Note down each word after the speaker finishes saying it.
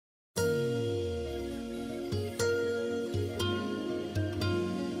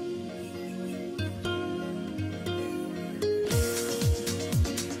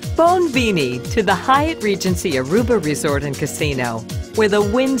Bonvini to the Hyatt Regency Aruba Resort and Casino, where the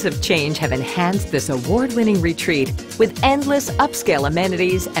winds of change have enhanced this award-winning retreat with endless upscale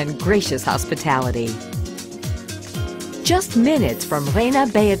amenities and gracious hospitality. Just minutes from Reina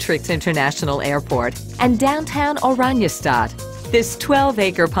Beatrix International Airport and downtown Oranjestad, this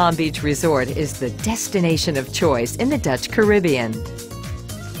 12-acre Palm Beach resort is the destination of choice in the Dutch Caribbean.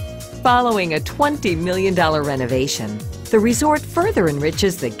 Following a $20 million renovation, the resort further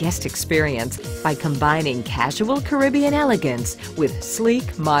enriches the guest experience by combining casual Caribbean elegance with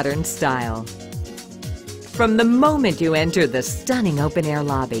sleek, modern style. From the moment you enter the stunning open-air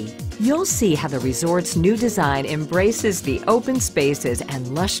lobby, you'll see how the resort's new design embraces the open spaces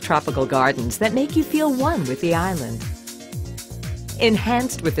and lush tropical gardens that make you feel one with the island.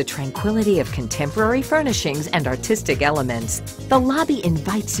 Enhanced with the tranquility of contemporary furnishings and artistic elements, the lobby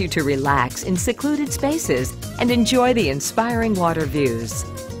invites you to relax in secluded spaces and enjoy the inspiring water views.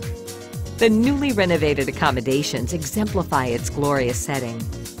 The newly renovated accommodations exemplify its glorious setting.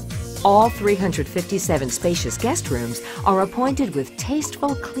 All 357 spacious guest rooms are appointed with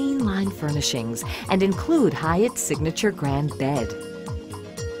tasteful, clean-line furnishings and include Hyatt's signature grand bed.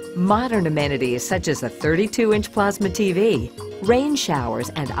 Modern amenities such as a 32-inch plasma TV, rain showers,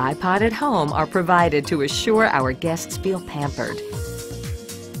 and iPod at home are provided to assure our guests feel pampered.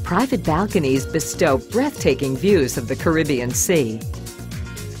 Private balconies bestow breathtaking views of the Caribbean Sea.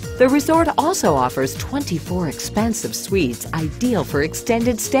 The resort also offers 24 expansive suites ideal for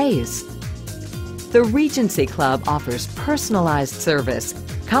extended stays. The Regency Club offers personalized service,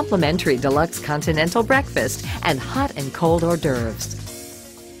 complimentary deluxe continental breakfast, and hot and cold hors d'oeuvres.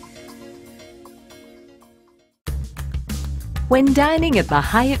 When dining at the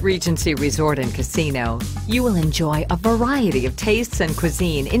Hyatt Regency Resort and Casino, you will enjoy a variety of tastes and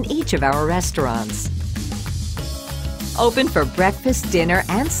cuisine in each of our restaurants. Open for breakfast, dinner,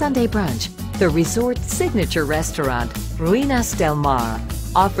 and Sunday brunch, the resort's signature restaurant, Ruinas del Mar,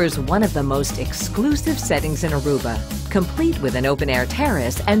 offers one of the most exclusive settings in Aruba, complete with an open-air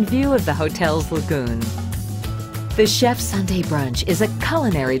terrace and view of the hotel's lagoon. The chef's Sunday brunch is a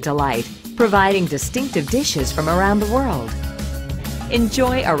culinary delight, providing distinctive dishes from around the world.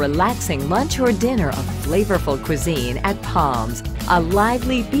 Enjoy a relaxing lunch or dinner of flavorful cuisine at Palms, a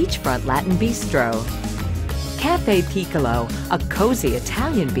lively beachfront Latin bistro. Cafe Piccolo, a cozy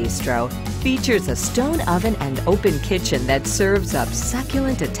Italian bistro, features a stone oven and open kitchen that serves up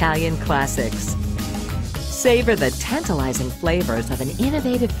succulent Italian classics. Savor the tantalizing flavors of an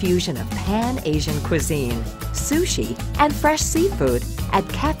innovative fusion of Pan-Asian cuisine, sushi, and fresh seafood at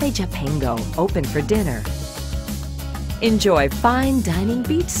Cafe Japango, open for dinner. Enjoy fine dining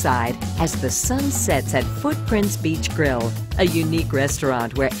beachside as the sun sets at Footprints Beach Grill, a unique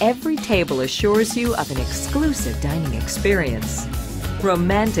restaurant where every table assures you of an exclusive dining experience.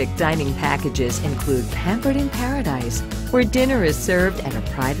 Romantic dining packages include Pampered in Paradise, where dinner is served at a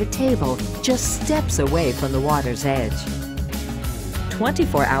private table just steps away from the water's edge.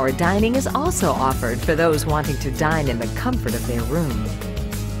 24-hour dining is also offered for those wanting to dine in the comfort of their room.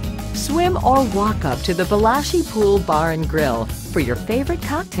 Swim or walk up to the Balashi Pool Bar and Grill for your favorite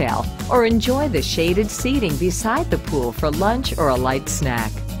cocktail, or enjoy the shaded seating beside the pool for lunch or a light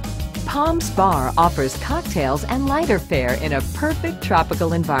snack. Palms Bar offers cocktails and lighter fare in a perfect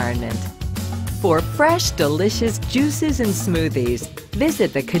tropical environment. For fresh, delicious juices and smoothies,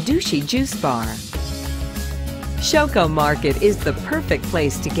 visit the Kadushi Juice Bar. Shoko Market is the perfect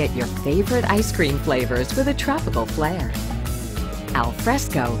place to get your favorite ice cream flavors with a tropical flair. Al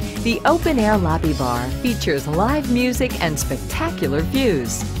Fresco, the open-air lobby bar, features live music and spectacular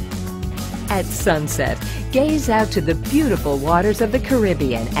views. At sunset, gaze out to the beautiful waters of the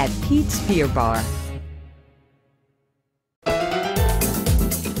Caribbean at Pete's Pier Bar.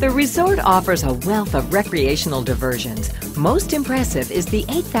 The resort offers a wealth of recreational diversions. Most impressive is the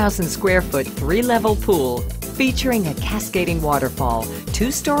 8,000 square foot 3-level pool, featuring a cascading waterfall,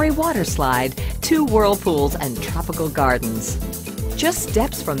 2-story water slide, 2 whirlpools, and tropical gardens. Just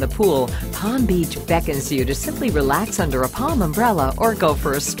steps from the pool, Palm Beach beckons you to simply relax under a palm umbrella or go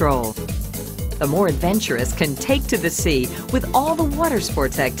for a stroll. The more adventurous can take to the sea with all the water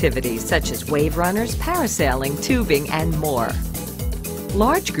sports activities such as wave runners, parasailing, tubing, and more.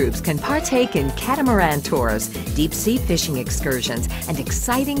 Large groups can partake in catamaran tours, deep-sea fishing excursions, and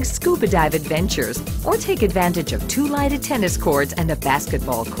exciting scuba dive adventures, or take advantage of 2 lighted tennis courts and a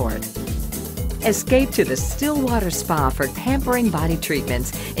basketball court. Escape to the Stillwater Spa for pampering body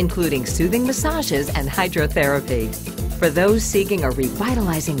treatments, including soothing massages and hydrotherapy. For those seeking a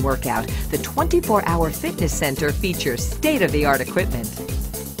revitalizing workout, the 24-hour fitness center features state-of-the-art equipment.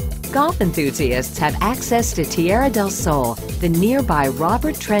 Golf enthusiasts have access to Tierra del Sol, the nearby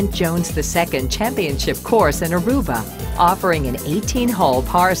Robert Trent Jones II Championship course in Aruba, offering an 18-hole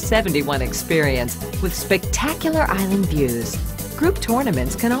par 71 experience with spectacular island views. Group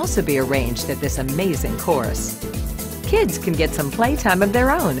tournaments can also be arranged at this amazing course. Kids can get some playtime of their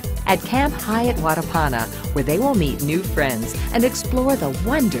own at Camp Hyatt Watapana, where they will meet new friends and explore the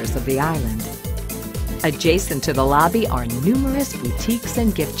wonders of the island. Adjacent to the lobby are numerous boutiques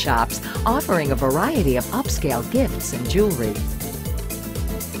and gift shops offering a variety of upscale gifts and jewelry.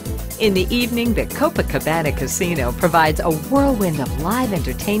 In the evening, the Copacabana Casino provides a whirlwind of live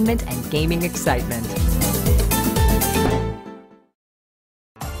entertainment and gaming excitement.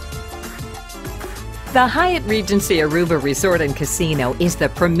 The Hyatt Regency Aruba Resort and Casino is the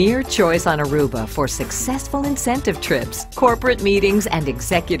premier choice on Aruba for successful incentive trips, corporate meetings, and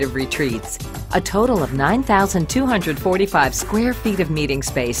executive retreats. A total of 9,245 square feet of meeting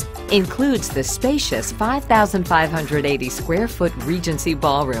space includes the spacious 5,580 square foot Regency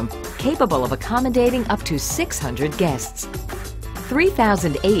Ballroom, capable of accommodating up to 600 guests.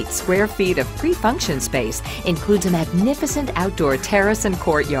 3,008 square feet of pre-function space includes a magnificent outdoor terrace and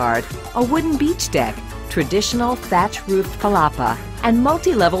courtyard, a wooden beach deck, traditional thatch-roofed palapa, and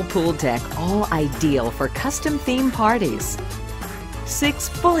multi-level pool deck, all ideal for custom-themed parties. 6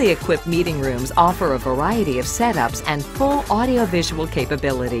 fully equipped meeting rooms offer a variety of setups and full audiovisual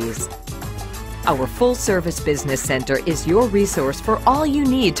capabilities. Our full-service business center is your resource for all you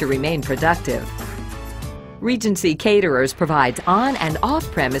need to remain productive. Regency Caterers provides on- and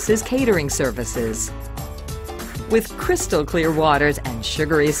off-premises catering services. With crystal clear waters and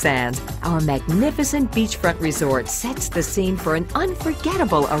sugary sands, our magnificent beachfront resort sets the scene for an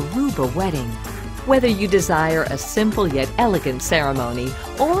unforgettable Aruba wedding. Whether you desire a simple yet elegant ceremony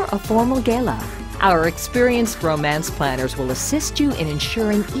or a formal gala, our experienced romance planners will assist you in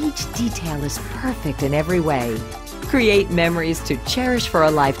ensuring each detail is perfect in every way. Create memories to cherish for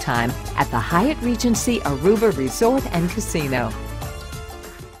a lifetime at the Hyatt Regency Aruba Resort and Casino.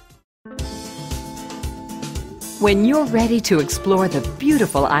 When you're ready to explore the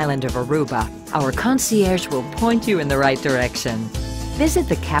beautiful island of Aruba, our concierge will point you in the right direction. Visit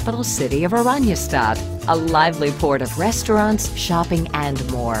the capital city of Oranjestad, a lively port of restaurants, shopping, and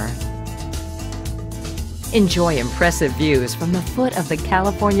more. Enjoy impressive views from the foot of the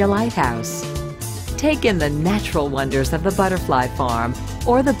California Lighthouse. Take in the natural wonders of the butterfly farm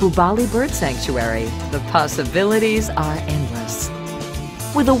or the Bubali Bird Sanctuary. The possibilities are endless.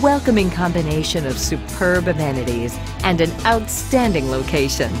 With a welcoming combination of superb amenities and an outstanding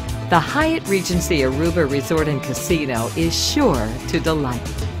location, the Hyatt Regency Aruba Resort and Casino is sure to delight.